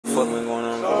fuck been going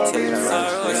on? I'll tell you that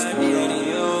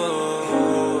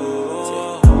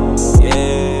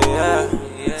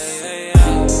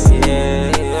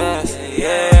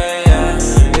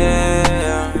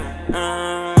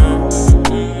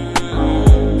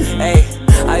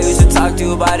I used to talk to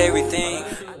you about everything.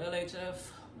 LHF,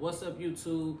 what's up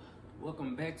YouTube?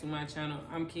 Welcome back to my channel.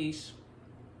 I'm Keish.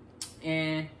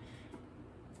 And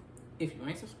if you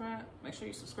ain't subscribed, make sure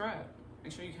you subscribe.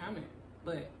 Make sure you comment.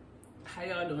 But how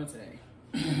y'all doing today?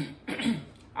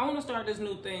 I want to start this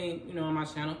new thing, on my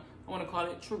channel. I want to call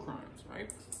it True Crimes, right?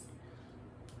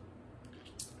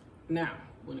 Now,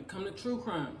 when it comes to true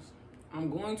crimes, I'm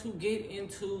going to get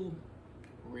into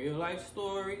real life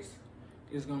stories.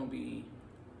 It's gonna be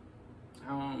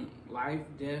life,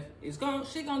 death.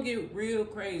 Shit gonna get real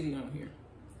crazy on here.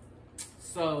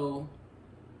 So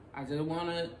I just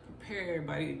wanna prepare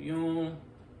everybody. If you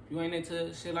ain't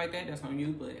into shit like that, that's on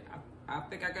you. But I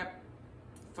think I got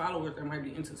followers that might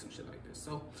be into some shit like this.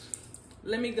 So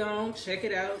let me go on, check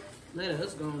it out. Let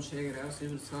us go and check it out, see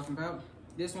what it's talking about.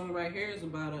 This one right here is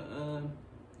about a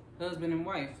husband and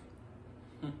wife.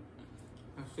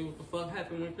 Let's see what the fuck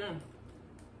happened with them.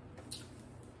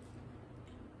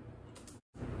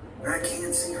 I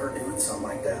can't see her doing something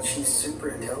like that. She's super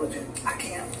intelligent. I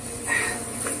can't.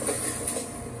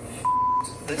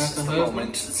 This is the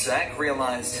moment Zach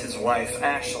realized his wife,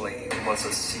 Ashley, was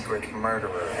a secret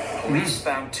murderer. Police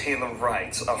found Taylor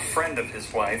Wright, a friend of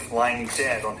his wife, lying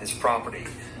dead on his property.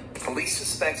 Police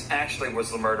suspect Ashley was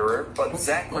the murderer, but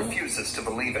Zach refuses to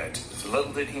believe it.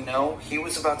 Little did he know, he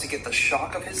was about to get the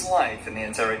shock of his life in the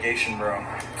interrogation room.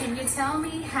 Can you tell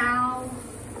me how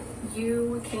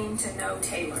you came to know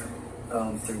Taylor?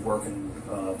 Through working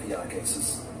PI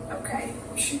cases. Okay.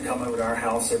 She'd come over to our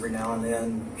house every now and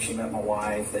then. She met my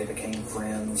wife. They became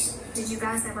friends. Did you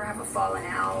guys ever have a falling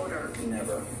out or?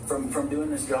 Never. From doing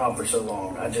this job for so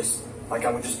long, I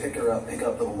would just pick up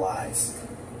little lies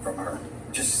from her.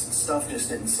 Stuff just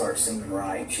didn't start seeming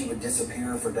right. She would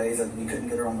disappear for days and you couldn't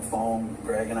get her on the phone.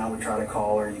 Greg and I would try to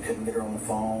call her. You couldn't get her on the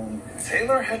phone.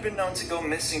 Taylor had been known to go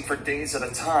missing for days at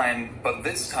a time, but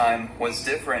this time was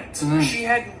different. She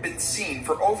hadn't been seen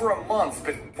for over a month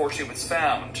before she was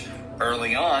found.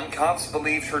 Early on, cops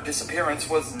believed her disappearance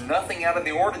was nothing out of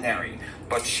the ordinary,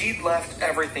 but she'd left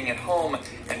everything at home,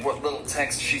 and what little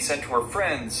texts she sent to her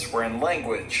friends were in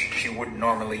language she wouldn't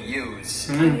normally use.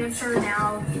 I mean, I'm sure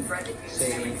now you've read the news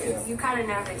and everything. You kind of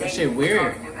know the date you're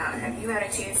talking about. Have you had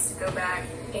a chance to go back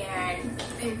and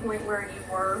pinpoint where you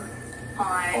were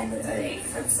on the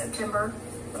 8th of September?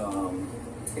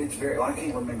 It's I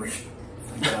can't remember,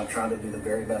 but I'm trying to do the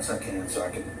very best I can so I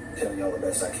can tell y'all the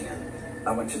best I can.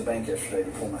 I went to the bank yesterday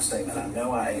to pull my statement. I know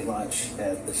I ate lunch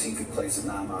at the seafood place at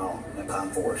 9 Mile in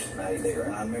Pine Forest, and I ate there.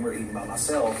 And I remember eating by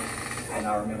myself, and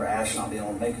I remember Ash not being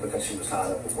able to make it because she was tied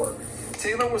up with work.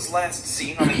 Taylor was last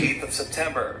seen on the 8th of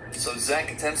September, so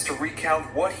Zach attempts to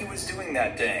recount what he was doing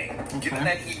that day. Given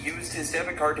that he used his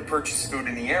debit card to purchase food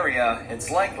in the area,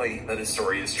 it's likely that his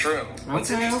story is true.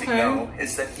 What's interesting, though,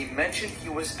 is that he mentioned he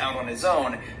was out on his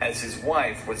own as his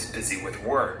wife was busy with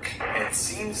work. It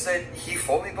seems that he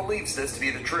fully believes this to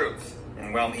be the truth.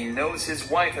 And while he knows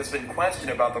his wife has been questioned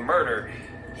about the murder,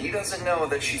 he doesn't know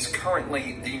that she's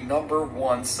currently the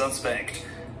 #1 suspect.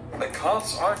 The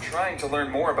cops aren't trying to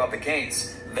learn more about the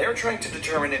case. They're trying to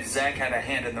determine if Zach had a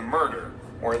hand in the murder,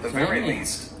 or at the very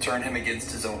least, turn him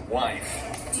against his own wife.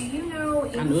 Do you know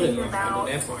anything about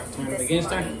that part? Turn him this against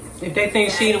her? money If they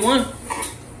think she the one,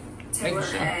 Taylor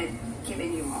had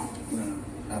given you all? No,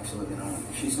 absolutely not.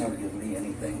 She's never given me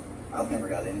anything. I've never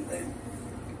got anything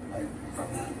from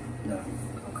that. No.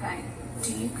 Okay.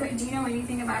 Do you know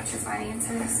anything about your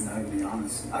finances? No, to be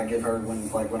honest. I give her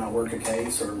when I work a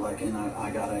case or and I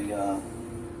got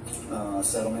a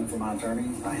settlement from my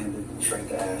attorney, I hand it straight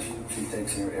to Ash. She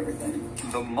takes care of everything.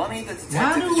 The money that the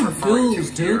detective is referring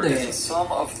to here is a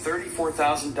sum of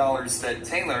 $34,000 that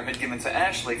Taylor had given to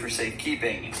Ashley for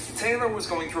safekeeping. Taylor was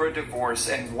going through a divorce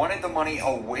and wanted the money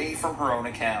away from her own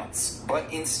accounts.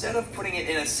 But instead of putting it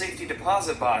in a safety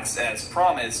deposit box as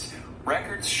promised,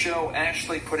 records show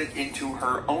Ashley put it into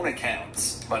her own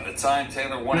accounts. By the time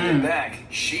Taylor wanted it back,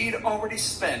 she'd already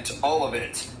spent all of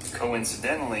it.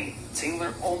 Coincidentally,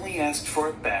 Taylor only asked for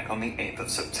it back on the 8th of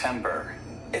September.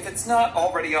 If it's not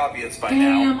already obvious by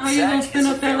now, Zach is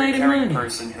a very caring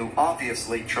person who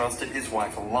obviously trusted his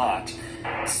wife a lot.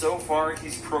 So far,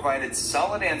 he's provided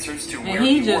solid answers to where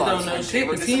he was don't know shit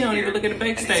because he don't even look at the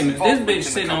bank statement. This bitch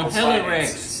sitting on hella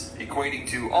racks, equating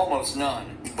to almost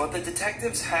none. But the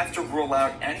detectives have to rule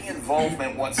out any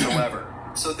involvement whatsoever,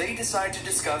 so they decide to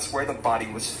discuss where the body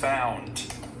was found.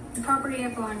 The property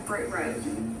up on Britt Road,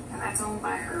 and that's owned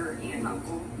by her aunt and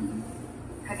uncle.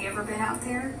 Have you ever been out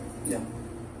there? Yeah.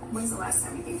 When's the last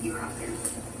time you think you were out there?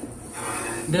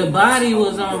 The body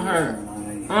was on her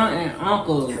aunt and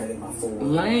uncle Traded my Ford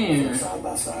land. side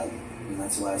by side. And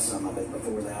that's the last time I've been.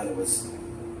 Before that, it was,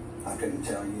 I couldn't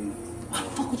tell you. Why the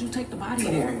fuck would you take the body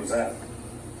When there? was that?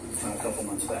 A couple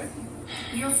months back.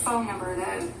 Your phone number,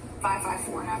 the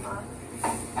 554 number,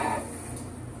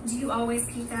 do you always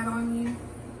keep that on you?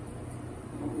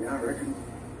 Yeah, I reckon.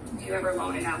 Do you ever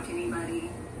loan it out to anybody?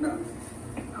 No.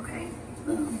 Okay.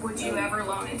 No. Would you ever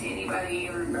loan it to anybody,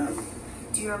 or No.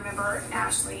 do you remember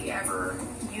Ashley ever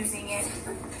using it,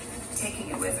 taking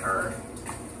it with her?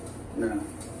 No.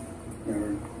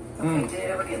 Never. Okay, did it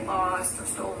ever get lost or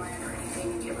stolen or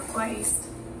anything and get replaced?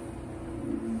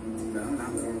 No,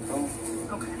 not that I recall.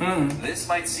 Okay. This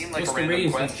might seem like Just a the random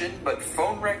reason. question, but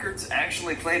phone records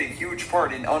actually played a huge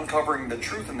part in uncovering the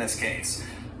truth in this case.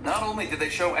 Not only did they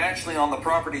show Ashley on the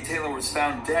property Taylor was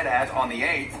found dead at on the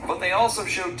 8th, but they also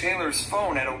showed Taylor's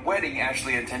phone at a wedding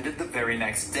Ashley attended the very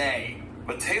next day.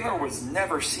 But Taylor was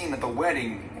never seen at the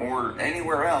wedding or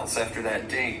anywhere else after that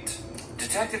date.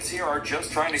 Detectives here are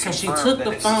just trying to So she confirm took that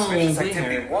the if phone suspicious with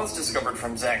activity her. was discovered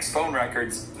from Zach's phone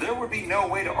records, there would be no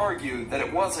way to argue that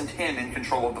it wasn't him in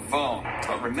control of the phone.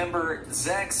 But remember,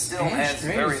 Zach still That's has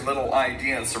crazy. very little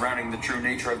idea surrounding the true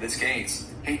nature of this case.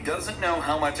 He doesn't know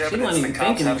how much evidence wasn't the even cops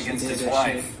thinking have she against did his that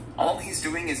wife. shit. All he's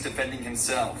doing is defending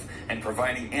himself and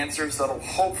providing answers that'll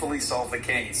hopefully solve the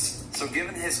case. So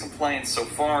given his compliance so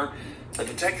far, the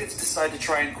detectives decide to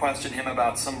try and question him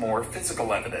about some more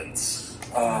physical evidence.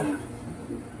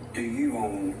 Do you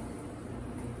own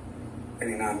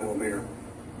any 9mm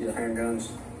handguns?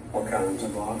 What kinds?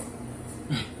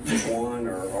 Just one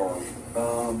or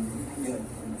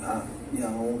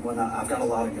I've got a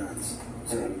lot of guns.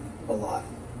 A lot.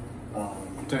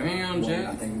 Damn, Jack.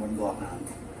 I think one Glock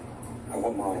 9.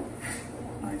 what model?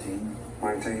 19.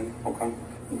 19? Okay.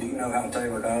 Do you know how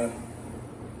Taylor died?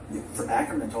 For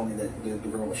Ackerman told me that the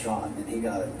girl was shot, and he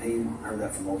heard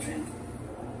that from Molchan.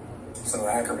 So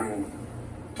Ackerman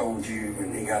told you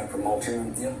and he got it from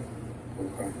Molchan? Yeah.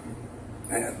 Okay.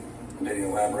 And did he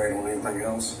elaborate on anything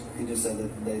else? He just said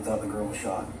that they thought the girl was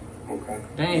shot. Okay.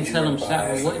 They ain't Did you tell him ever shot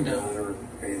buy with what, Ashley a though? gun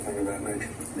or anything of that nature?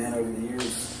 Man, over the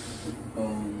years,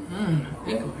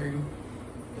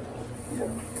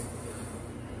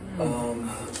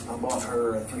 I bought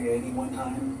her a 380 one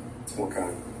time, What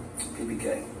kind?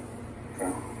 PPK.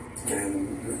 Okay.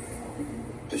 And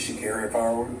does she carry a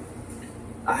firearm?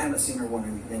 I haven't seen her one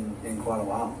in quite a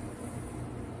while.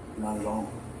 Not at all.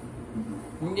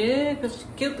 Yeah, because she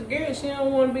killed the girl. She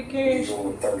don't want to be carrying. He's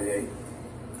on a 38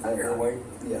 airway?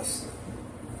 Yes.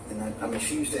 And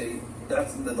she used to.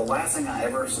 That's the last thing I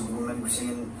ever remember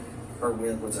seeing her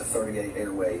with was a 38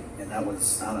 airway, and that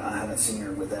was I haven't seen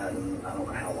her with that in I don't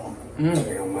know how long. I'm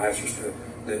interested.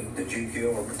 Did you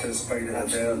kill or participate in that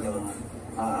death?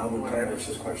 I would What answers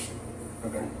this question?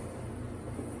 Okay.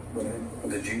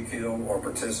 Did you kill or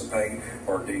participate,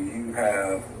 or do you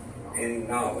have any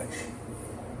knowledge?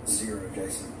 Zero,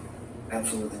 Jason.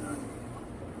 Absolutely none.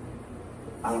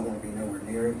 I don't want to be nowhere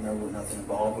near it. Nothing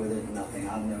involved with it. Nothing.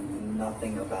 I know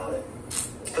nothing about it.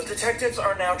 The detectives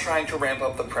are now trying to ramp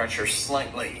up the pressure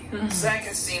slightly. Zach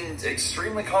has seemed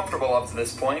extremely comfortable up to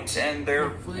this point, and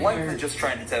they're likely just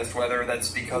trying to test whether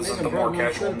that's because of the more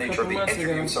casual nature of the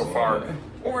interview so far,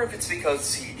 or if it's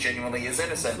because he genuinely is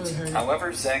innocent.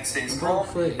 However, Zach stays calm,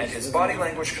 and his body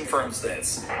language confirms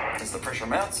this. As the pressure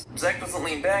mounts, Zach doesn't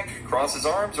lean back, cross his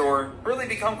arms, or really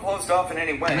become closed off in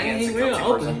any way as a guilty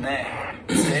person may.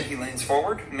 Instead, he leans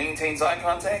forward, maintains eye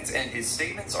contact, and his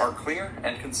statements are clear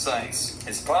and concise.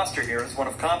 His posture here is one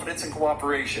of confidence and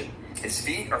cooperation. His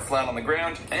feet are flat on the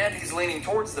ground, and he's leaning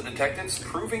towards the detectives,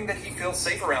 proving that he feels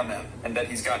safe around them, and that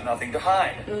he's got nothing to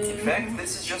hide. In fact,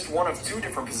 this is just one of two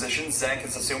different positions Zach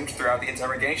has assumed throughout the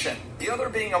interrogation. The other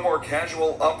being a more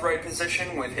casual, upright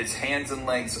position with his hands and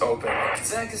legs open.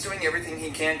 Zach is doing everything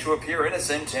he can to appear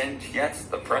innocent, and yet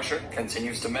the pressure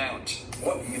continues to mount.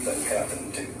 What do you think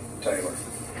happened to Taylor?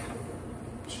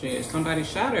 Shit, somebody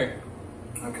shot her.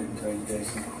 I couldn't tell you,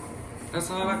 Jason. That's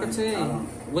all I can tell you.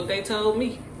 What they told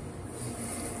me.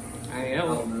 I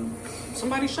don't know.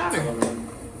 Somebody shot her. I don't know.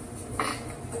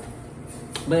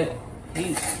 But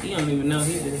he don't even know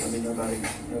he I did. mean,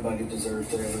 nobody deserves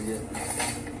to ever get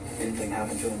anything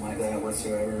happen to him like that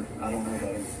whatsoever. I don't know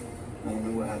about him. I don't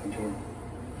know what happened to him.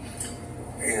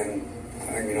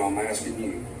 And I'm asking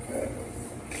you,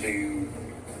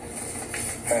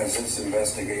 as this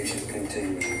investigation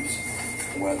continues,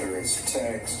 whether it's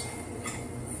text,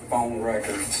 phone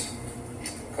records,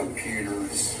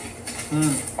 computers,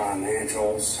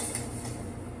 financials,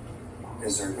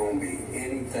 is there going to be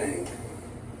anything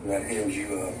that hems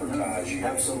you up or ties you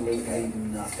up? Absolutely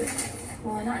nothing.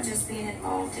 Well, not just being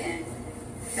involved in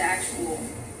the actual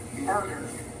murder,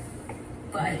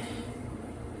 but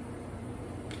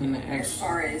in the as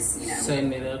far as, you know,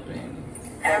 setting it up and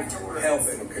afterwards,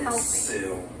 Helping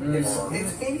conceal.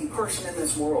 If any person in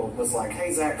this world was like,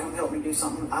 hey, Zach, come help me do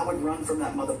something, I would run from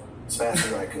that mother as fast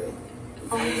as I could.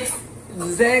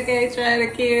 Zach ain't trying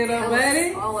to kill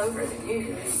nobody. All over the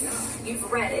news. You've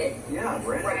read it. Yeah, I've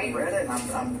read Right. it. Read it, and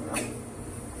I'm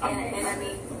And I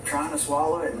mean, trying to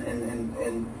swallow it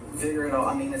and figure it out.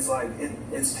 I mean, it's like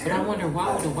it's But I terrible. wonder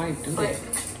why would the wife do but that?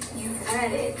 you've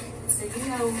read it, so you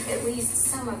know at least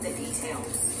some of the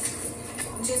details.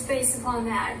 Just based upon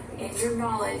that and your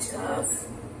knowledge of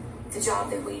the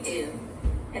job that we do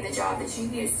and the job that you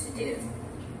used to do,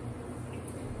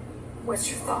 what's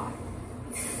your thought?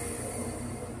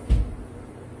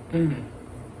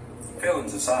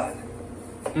 Feelings aside.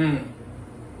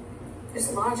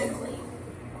 Just logically.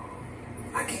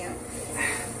 I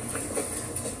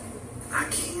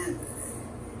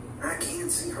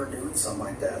can't see her doing something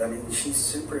like that. I mean, she's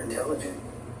super intelligent.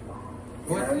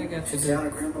 What they got to She's do? not a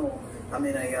criminal. I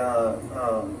mean,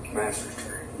 Master's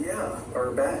degree. yeah,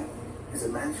 or back. Is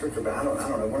it master's or back? I don't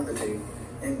know, one of the two.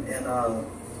 And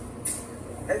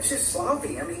that's just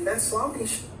sloppy. I mean, that's sloppy.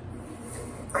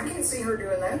 I can't see her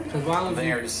doing that.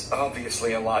 There's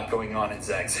obviously a lot going on in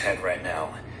Zach's head right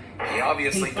now. He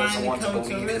obviously He doesn't finally want to come to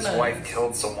believe his realize. wife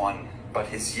killed someone, but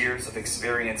his years of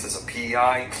experience as a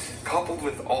PI, coupled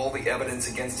with all the evidence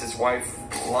against his wife,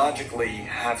 logically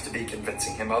have to be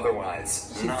convincing him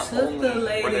otherwise. She Not took only the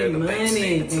lady were there the bank money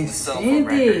statements and and the cell phone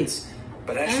spent it. records,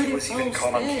 but Ashley was even 34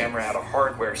 caught on cents. camera at a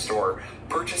hardware store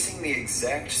purchasing the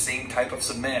exact same type of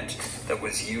cement that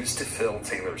was used to fill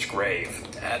Taylor's grave.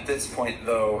 At this point,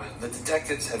 though, the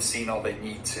detectives have seen all they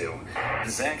need to.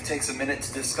 Zach takes a minute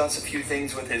to discuss a few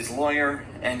things with his lawyer,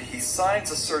 and he signs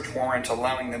a search warrant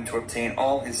allowing them to obtain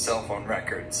all his cell phone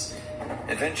records.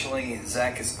 Eventually,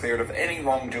 Zach is cleared of any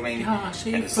wrongdoing God,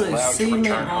 she and is put allowed to semen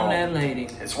return on that home. lady.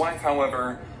 His wife,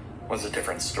 however, was a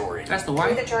different story. That's the The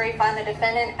wife? jury find the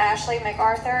defendant, Ashley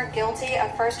MacArthur, guilty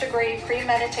of first-degree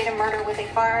premeditated murder with a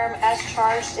firearm as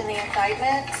charged in the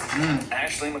indictment.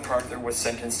 Ashley MacArthur was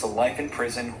sentenced to life in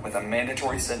prison with a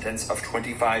mandatory sentence of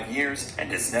 25 years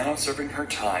and is now serving her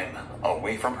time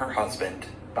away from her husband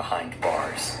behind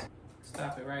bars.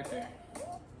 Stop it right there.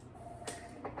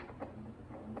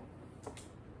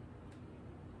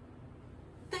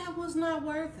 That was not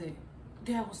worth it.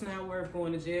 That was not worth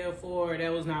going to jail for.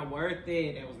 That was not worth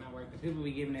it. That was not worth it. People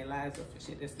be giving their lives up for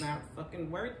shit that's not fucking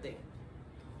worth it.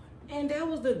 And that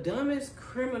was the dumbest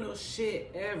criminal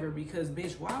shit ever because,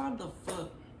 bitch, why the fuck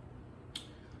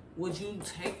would you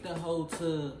take the hoe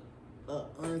to a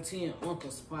auntie and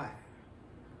uncle spot?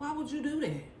 Why would you do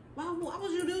that? Why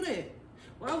would you do that?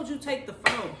 Why would you take the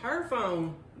phone, her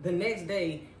phone, the next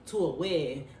day to a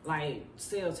wedding like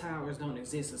cell towers don't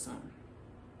exist or something?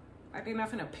 Like they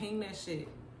not finna ping that shit.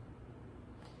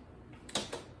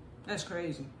 That's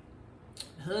crazy.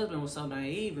 The husband was so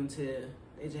naive until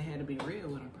they just had to be real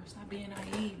with him. Bro, stop being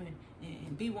naive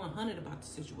and be 100 about the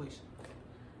situation.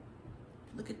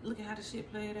 Look at how the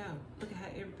shit played out. Look at how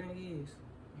everything is.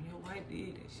 Your wife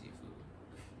did that shit,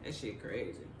 fool. That shit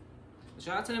crazy. But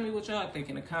y'all tell me what y'all think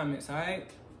in the comments, alright?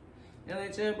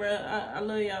 LHL, bro, I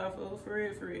love y'all, fool. For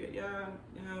real. Y'all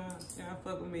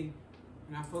fuck with me.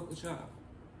 And I fuck with y'all.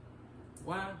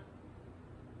 Why?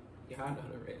 Y'all know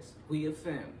the rest. We a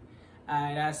family.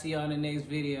 Alright, I'll see y'all in the next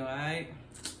video, alright?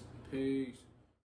 Peace.